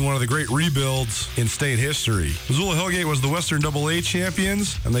 1-19, marking one of the great rebuilds in state history. Missoula Hellgate was the Western AA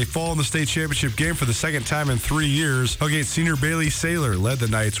champions, and they fall in the state championship game for the second time in 3 years. Hellgate senior Bailey Saylor led the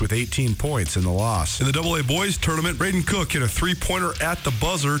Knights with 18 points in the loss. In the AA boys tournament, Braden Cook hit a three-pointer at the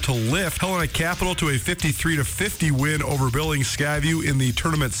buzzer to lift Helena Capital to a 53-50 win over Billings Skyview in the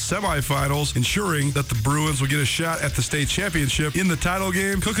tournament semifinals, ensuring that the Bruins would get a shot at the state championship. In the title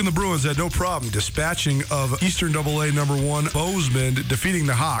game, Cook and the Bruins had no problem dispatching of Eastern AA number 1 Bozeman, defeating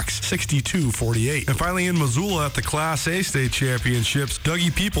the Hawks 62-48. And finally in Missoula at the Class A state championships,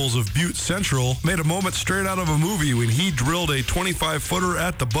 Dougie Peoples of Butte Central made a moment straight out of a movie when he drilled a 25-footer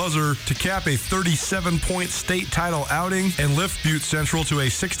at the buzzer to cap a 37-point state title outing and lift Butte Central to a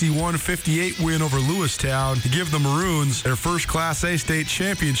 61-58 win over Lewistown to give the Maroons their first Class A state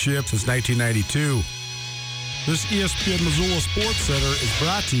championship since 1992. This ESPN Missoula Sports Center is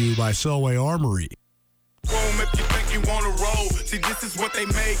brought to you by Selway Armory. If you think you want to roll, see this is what they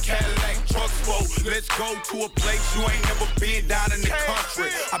made Cadillac trucks for. Let's go to a place you ain't never been down in the country.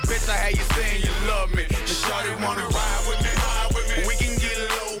 I bet I had you saying you love me. The shawty wanna ride with me. We can get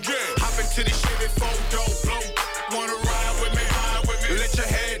low. Hop into the Chevy 4-door blow. Wanna ride with me. Let your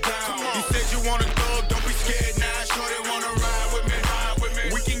head down. You said you want to thug, don't be scared now. Shawty wanna ride with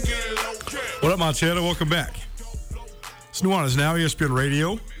me. We can get low. What up, Montana? Welcome back. It's Nuanez Now, ESPN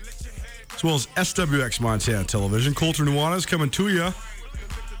Radio, as well as SWX Montana Television. Colter Nuanez coming to you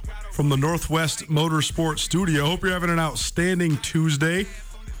from the Northwest Motorsports Studio. Hope you're having an outstanding Tuesday.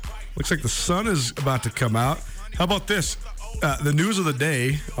 Looks like the sun is about to come out. How about this? The news of the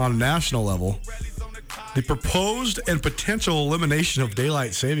day on a national level, the proposed and potential elimination of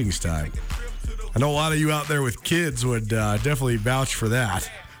daylight savings time. I know a lot of you out there with kids would definitely vouch for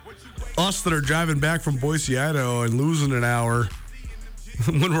that. Us that are driving back from Boise, Idaho and losing an hour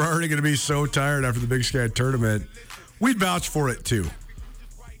when we're already going to be so tired after the Big Sky tournament, we'd vouch for it too.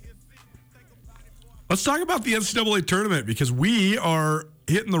 Let's talk about the NCAA tournament because we are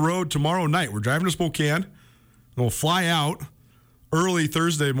hitting the road tomorrow night. We're driving to Spokane, and we'll fly out early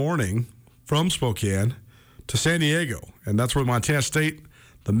Thursday morning from Spokane to San Diego, and that's where Montana State,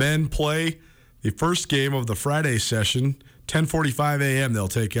 the men, play the first game of the Friday session. 10:45 a.m. they'll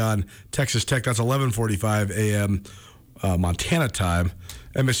take on Texas Tech. That's 11:45 a.m. Montana time.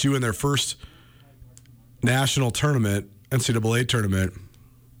 MSU in their first national tournament, NCAA tournament,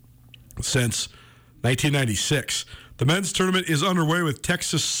 since 1996. The men's tournament is underway with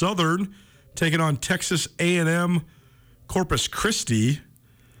Texas Southern taking on Texas A&M Corpus Christi.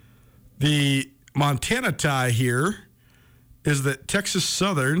 The Montana tie here is that Texas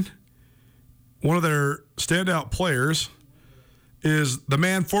Southern, one of their standout players, is the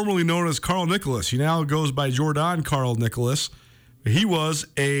man formerly known as Carl Nicholas. He now goes by Jordan Carl Nicholas. He was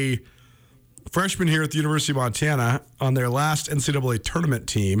a freshman here at the University of Montana on their last NCAA tournament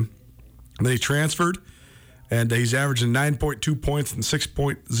team. They transferred, and he's averaging 9.2 points and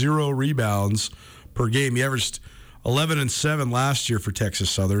 6.0 rebounds per game. He averaged 11 and 7 last year for Texas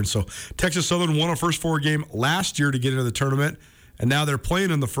Southern. So Texas Southern won a first 4 game last year to get into the tournament, and now they're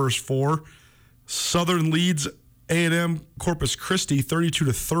playing in the first 4. Southern leads A&M Corpus Christi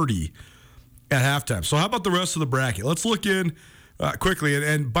 32-30 at halftime. So how about the rest of the bracket? Let's look in quickly.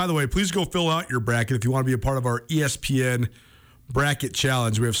 And by the way, please go fill out your bracket if you want to be a part of our ESPN Bracket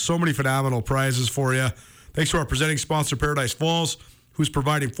Challenge. We have so many phenomenal prizes for you. Thanks to our presenting sponsor, Paradise Falls, who's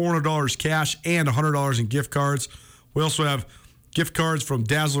providing $400 cash and $100 in gift cards. We also have gift cards from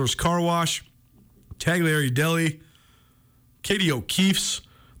Dazzler's Car Wash, Tagliari Deli, Katie O'Keefe's,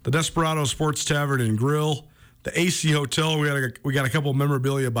 the Desperado Sports Tavern and Grill, the AC Hotel. We got a couple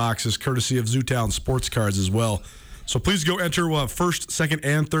memorabilia boxes courtesy of Zootown Sports Cards as well. So please go enter. We'll have first, second,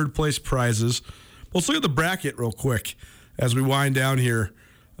 and third place prizes. Let's look at the bracket real quick as we wind down here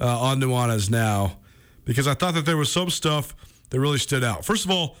on Nuanez Now, because I thought that there was some stuff that really stood out. First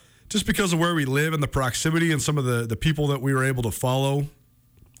of all, just because of where we live and the proximity and some of the people that we were able to follow.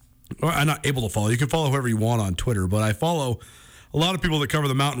 Well, I'm not able to follow. You can follow whoever you want on Twitter, but I follow a lot of people that cover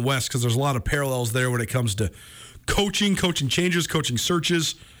the Mountain West because there's a lot of parallels there when it comes to coaching changes, coaching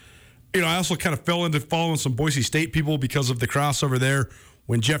searches. I also kind of fell into following some Boise State people because of the crossover there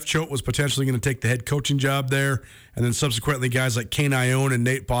when Jeff Choate was potentially going to take the head coaching job there, and then subsequently guys like Kane Ione and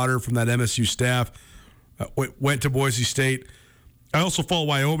Nate Potter from that MSU staff went to Boise State. I also follow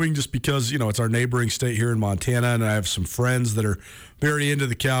Wyoming just because, it's our neighboring state here in Montana, and I have some friends that are very into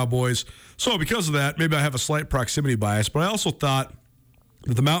the Cowboys. So because of that, maybe I have a slight proximity bias, but I also thought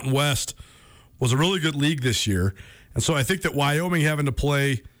that the Mountain West was a really good league this year. And so I think that Wyoming having to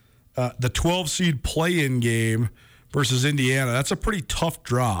play the 12-seed play-in game versus Indiana, that's a pretty tough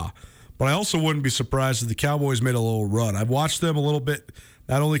draw. But I also wouldn't be surprised if the Cowboys made a little run. I've watched them a little bit,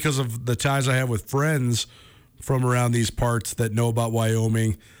 not only because of the ties I have with friends from around these parts that know about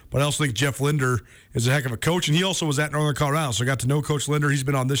Wyoming, but I also think Jeff Linder is a heck of a coach, and he also was at Northern Colorado, so I got to know Coach Linder. He's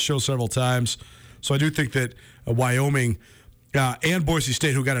been on this show several times. So I do think that Wyoming and Boise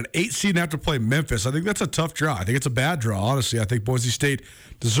State, who got an 8 seed and have to play Memphis, I think that's a tough draw. I think it's a bad draw, honestly. I think Boise State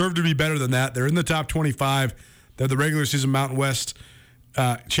deserved to be better than that. They're in the top 25. They're the regular season Mountain West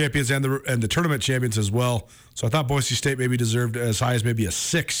champions and the tournament champions as well. So I thought Boise State maybe deserved as high as maybe a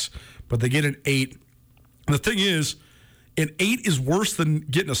 6, but they get an 8. And the thing is, an 8 is worse than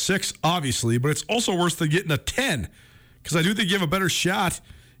getting a 6, obviously, but it's also worse than getting a 10, because I do think you have a better shot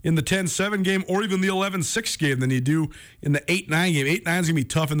in the 10-7 game or even the 11-6 game than you do in the 8-9 game. 8-9 is going to be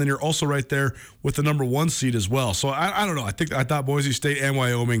tough, and then you're also right there with the number 1 seed as well. So I don't know. I thought Boise State and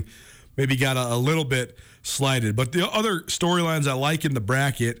Wyoming maybe got a little bit slighted. But the other storylines I like in the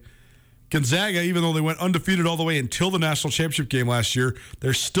bracket, Gonzaga, even though they went undefeated all the way until the national championship game last year,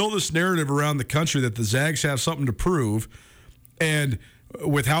 there's still this narrative around the country that the Zags have something to prove. And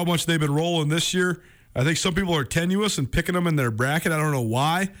with how much they've been rolling this year, I think some people are tenuous and picking them in their bracket. I don't know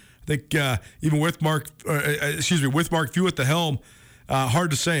why. I think even with Mark Few at the helm,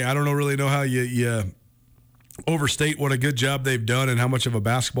 hard to say. I don't really know how you overstate what a good job they've done and how much of a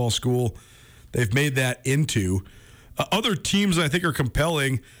basketball school they've made that into. Other teams I think are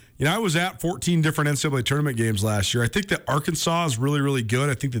compelling. I was at 14 different NCAA tournament games last year. I think that Arkansas is really, really good.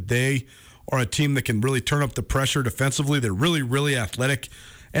 I think that they are a team that can really turn up the pressure defensively. They're really, really athletic.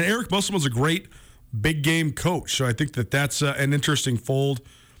 And Eric Musselman's a great big game coach. So I think that that's an interesting fold.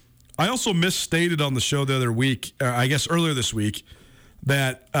 I also misstated on the show the other week, I guess earlier this week,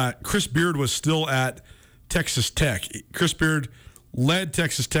 that Chris Beard was still at Texas Tech. Chris Beard led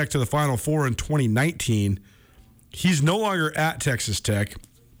Texas Tech to the Final Four in 2019. He's no longer at Texas Tech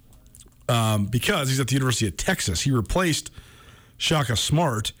because he's at the University of Texas. He replaced Shaka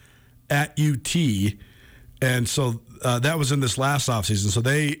Smart at UT, and so that was in this last offseason. So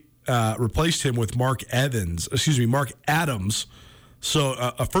they replaced him with Mark Adams. So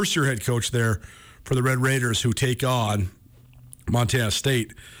a first-year head coach there for the Red Raiders, who take on Montana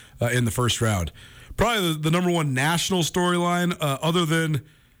State in the first round. Probably the number one national storyline, other than,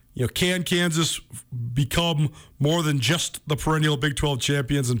 can Kansas become more than just the perennial Big 12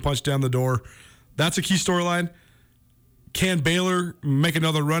 champions and punch down the door? That's a key storyline. Can Baylor make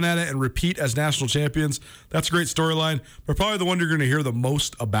another run at it and repeat as national champions? That's a great storyline. But probably the one you're going to hear the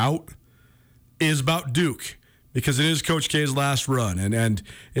most about is about Duke, because it is Coach K's last run. And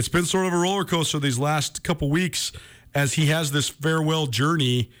it's been sort of a roller coaster these last couple weeks as he has this farewell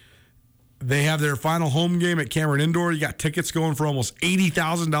journey. They have their final home game at Cameron Indoor. You got tickets going for almost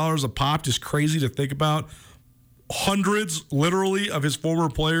 $80,000 a pop. Just crazy to think about. Hundreds, literally, of his former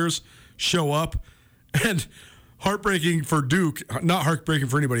players show up. And heartbreaking for Duke, not heartbreaking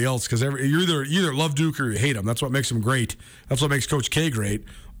for anybody else, because you either love Duke or you hate him. That's what makes him great. That's what makes Coach K great.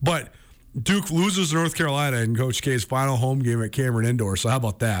 But Duke loses to North Carolina in Coach K's final home game at Cameron Indoor, so how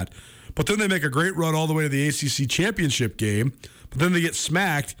about that? But then they make a great run all the way to the ACC championship game, but then they get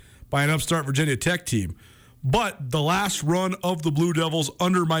smacked by an upstart Virginia Tech team. But the last run of the Blue Devils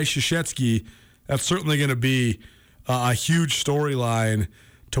under Mike Krzyzewski, that's certainly going to be a huge storyline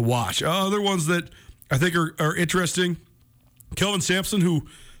to watch. Other ones that I think are interesting, Kelvin Sampson, who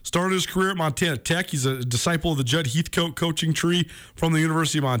started his career at Montana Tech. He's a disciple of the Judd Heathcote coaching tree from the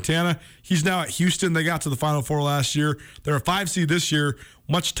University of Montana. He's now at Houston. They got to the Final Four last year. They're a 5 seed this year.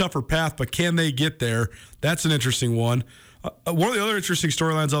 Much tougher path, but can they get there? That's an interesting one. One of the other interesting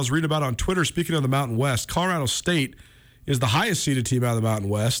storylines I was reading about on Twitter, speaking of the Mountain West, Colorado State is the highest seeded team out of the Mountain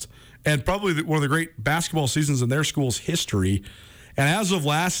West and probably one of the great basketball seasons in their school's history. And as of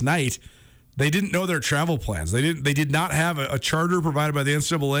last night, they didn't know their travel plans. They did not have a charter provided by the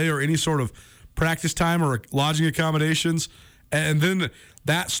NCAA or any sort of practice time or lodging accommodations. And then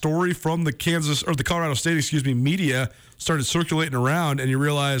that story from the Colorado State, media started circulating around, and you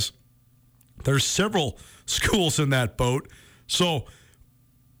realize there's several schools in that boat. So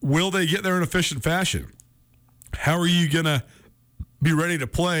will they get there in efficient fashion? How are you going to be ready to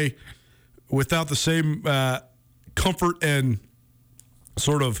play without the same comfort and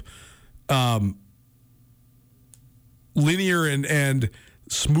sort of linear and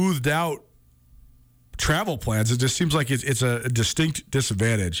smoothed out travel plans? It just seems like it's a distinct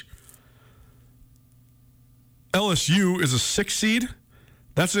disadvantage. LSU is a 6 seed.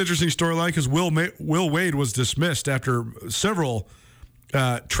 That's an interesting storyline because Will Wade was dismissed after several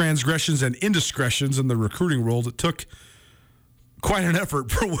transgressions and indiscretions in the recruiting world. It took quite an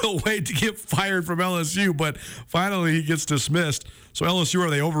effort for Will Wade to get fired from LSU, but finally he gets dismissed. So LSU, are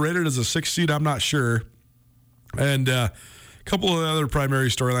they overrated as a 6 seed? I'm not sure. And a couple of other primary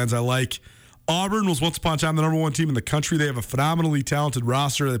storylines I like. Auburn was once upon a time the number 1 team in the country. They have a phenomenally talented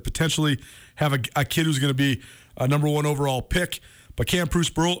roster. They potentially have a kid who's going to be a number 1 overall pick. But can Bruce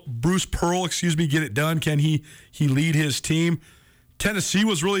Pearl, get it done? Can he lead his team? Tennessee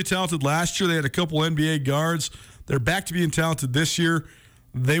was really talented last year. They had a couple NBA guards. They're back to being talented this year.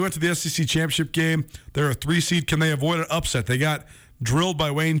 They went to the SEC championship game. They're a 3 seed. Can they avoid an upset? They got drilled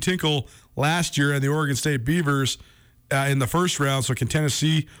by Wayne Tinkle last year and the Oregon State Beavers in the first round. So can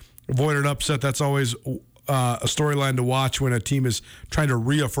Tennessee avoid an upset? That's always a storyline to watch when a team is trying to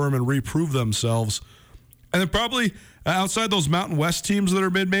reaffirm and reprove themselves. And then probably outside those Mountain West teams that are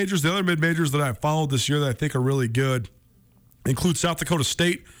mid-majors, the other mid-majors that I've followed this year that I think are really good include South Dakota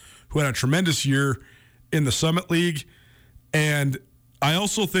State, who had a tremendous year in the Summit League. And I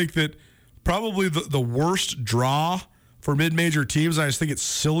also think that probably the worst draw for mid-major teams, I just think it's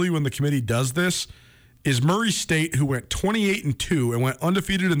silly when the committee does this, is Murray State, who went 28-2 and went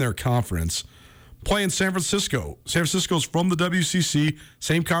undefeated in their conference, playing San Francisco. San Francisco's from the WCC,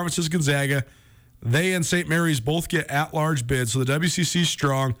 same conference as Gonzaga. They and St. Mary's both get at-large bids, so the WCC's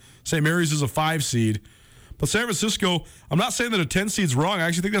strong. St. Mary's is a 5 seed. But San Francisco, I'm not saying that a 10 seed's wrong. I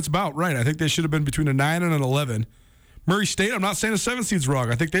actually think that's about right. I think they should have been between a 9 and an 11. Murray State, I'm not saying a 7 seed's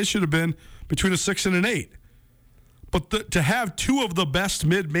wrong. I think they should have been between a 6 and an 8. But to have 2 of the best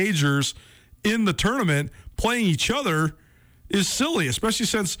mid-majors in the tournament playing each other is silly, especially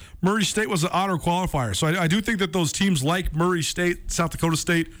since Murray State was an honor qualifier. So I do think that those teams like Murray State, South Dakota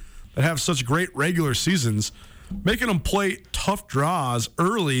State, that have such great regular seasons, making them play tough draws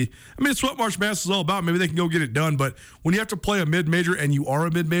early. I mean, it's what March Madness is all about. Maybe they can go get it done. But when you have to play a mid-major and you are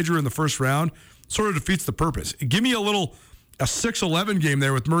a mid-major in the first round, it sort of defeats the purpose. Give me a 6-11 game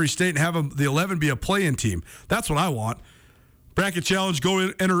there with Murray State and have the 11 be a play-in team. That's what I want. Bracket Challenge, go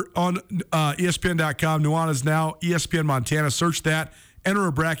enter on ESPN.com. Nuanez Now, ESPN Montana. Search that. Enter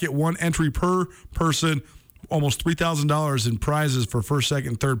a bracket, 1 entry per person. Almost $3,000 in prizes for first,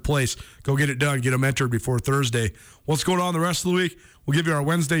 second, third place. Go get it done. Get them entered before Thursday. What's going on the rest of the week? We'll give you our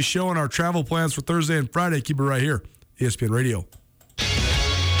Wednesday show and our travel plans for Thursday and Friday. Keep it right here, ESPN Radio.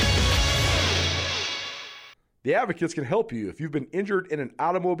 The Advocates can help you if you've been injured in an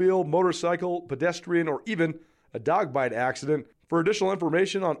automobile, motorcycle, pedestrian, or even a dog bite accident. For additional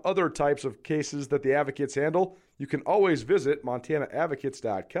information on other types of cases that the Advocates handle, you can always visit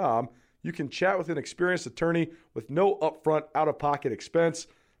MontanaAdvocates.com. You can chat with an experienced attorney with no upfront out-of-pocket expense.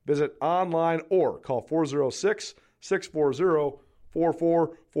 Visit online or call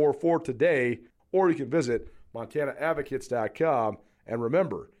 406-640-4444 today, or you can visit MontanaAdvocates.com. And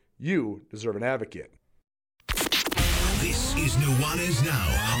remember, you deserve an advocate. This is Nuanez Now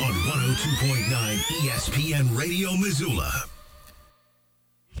on 102.9 ESPN Radio Missoula.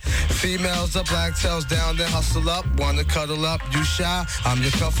 Females are black tails down, then hustle up. Wanna cuddle up, you shy, I'm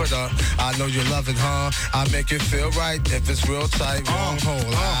your comforter. I know you love it, huh? I make it feel right if it's real tight, wrong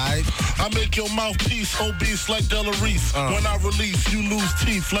hole, alright? I make your mouthpiece obese like Della Reese. When I release, you lose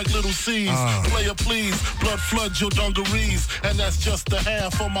teeth like little C's. Player please, blood floods your dungarees. And that's just the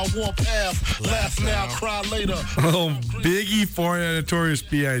half of my warp half. Laugh now, cry later. Oh, Biggie for Notorious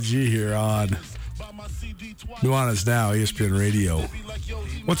B.I.G. here on Nuanez Now, ESPN Radio.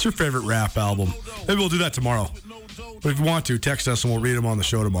 What's your favorite rap album? Maybe we'll do that tomorrow. But if you want to, text us and we'll read them on the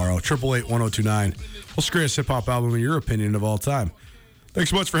show tomorrow. 888-1029. What's the greatest hip-hop album in your opinion of all time?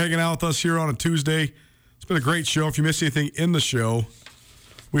 Thanks so much for hanging out with us here on a Tuesday. It's been a great show. If you missed anything in the show,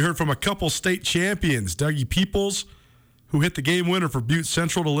 we heard from a couple state champions, Dougie Peoples, who hit the game winner for Butte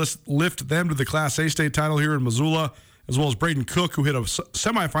Central to lift them to the Class A state title here in Missoula, as well as Braden Cook, who hit a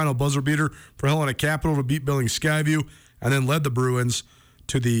semifinal buzzer beater for Helena Capital to beat Billings Skyview, and then led the Bruins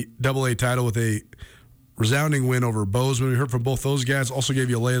to the AA title with a resounding win over Bozeman. We heard from both those guys. Also gave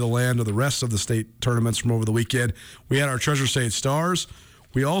you a lay of the land of the rest of the state tournaments from over the weekend. We had our Treasure State Stars.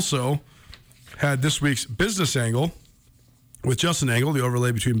 We also had this week's business angle with Justin Angle, the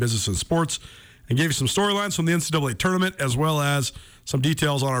overlay between business and sports, and gave you some storylines from the NCAA tournament as well as some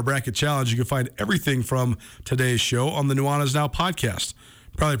details on our bracket challenge. You can find everything from today's show on the Nuanez Now podcast,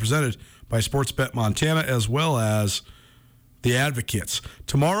 proudly presented by Sportsbet Montana as well as the Advocates.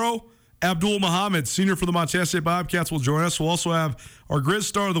 Tomorrow, Abdul Muhammad, senior for the Montana State Bobcats, will join us. We'll also have our Grizz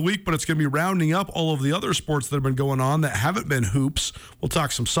Star of the Week, but it's going to be rounding up all of the other sports that have been going on that haven't been hoops. We'll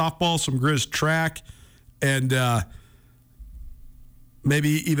talk some softball, some Grizz track, and maybe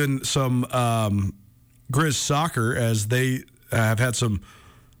even some Grizz soccer, as they have had some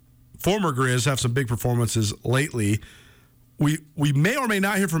former Grizz have some big performances lately. We may or may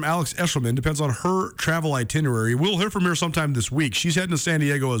not hear from Alex Eshelman. Depends on her travel itinerary. We'll hear from her sometime this week. She's heading to San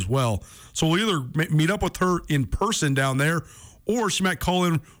Diego as well. So we'll either meet up with her in person down there, or she might call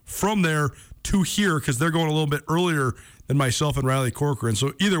in from there to here because they're going a little bit earlier than myself and Riley Corcoran.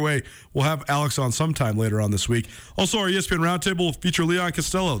 So either way, we'll have Alex on sometime later on this week. Also, our ESPN Roundtable will feature Leon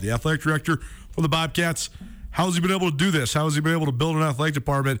Costello, the athletic director for the Bobcats. How has he been able to do this? How has he been able to build an athletic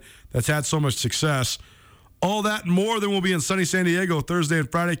department that's had so much success? All that and more. Then we'll be in sunny San Diego Thursday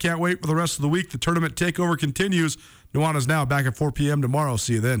and Friday. Can't wait for the rest of the week. The tournament takeover continues. Nuanez Now back at 4 p.m. tomorrow.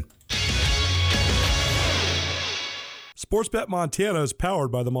 See you then. Sportsbet Montana is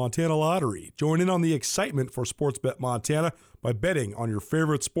powered by the Montana Lottery. Join in on the excitement for Sportsbet Montana by betting on your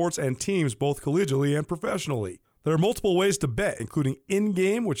favorite sports and teams both collegially and professionally. There are multiple ways to bet, including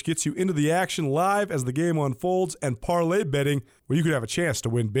in-game, which gets you into the action live as the game unfolds, and parlay betting, where you could have a chance to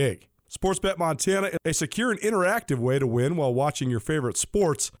win big. Sportsbet Montana is a secure and interactive way to win while watching your favorite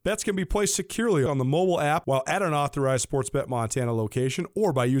sports. Bets can be placed securely on the mobile app while at an authorized Sportsbet Montana location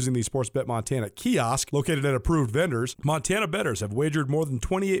or by using the Sportsbet Montana kiosk located at approved vendors. Montana bettors have wagered more than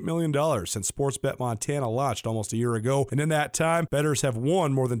 $28 million since Sportsbet Montana launched almost a year ago, and in that time, bettors have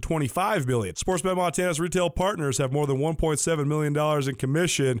won more than $25 million. Sportsbet Montana's retail partners have more than $1.7 million in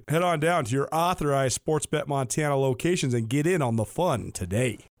commission. Head on down to your authorized Sportsbet Montana locations and get in on the fun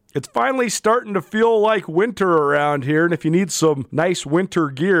today. It's finally starting to feel like winter around here, and if you need some nice winter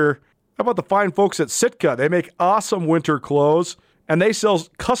gear, how about the fine folks at Sitka? They make awesome winter clothes, and they sell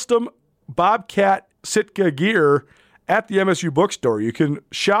custom Bobcat Sitka gear at the MSU Bookstore. You can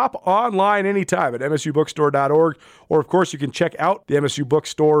shop online anytime at msubookstore.org, or of course you can check out the MSU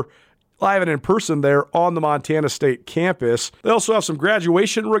Bookstore live and in person there on the Montana State campus. They also have some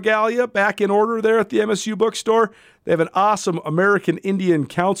graduation regalia back in order there at the MSU Bookstore. They have an awesome American Indian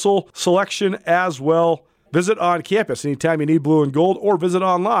Council selection as well. Visit on campus anytime you need blue and gold, or visit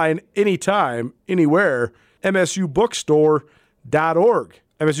online anytime, anywhere, msubookstore.org.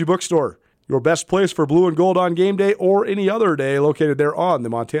 MSU Bookstore, your best place for blue and gold on game day or any other day, located there on the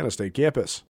Montana State campus.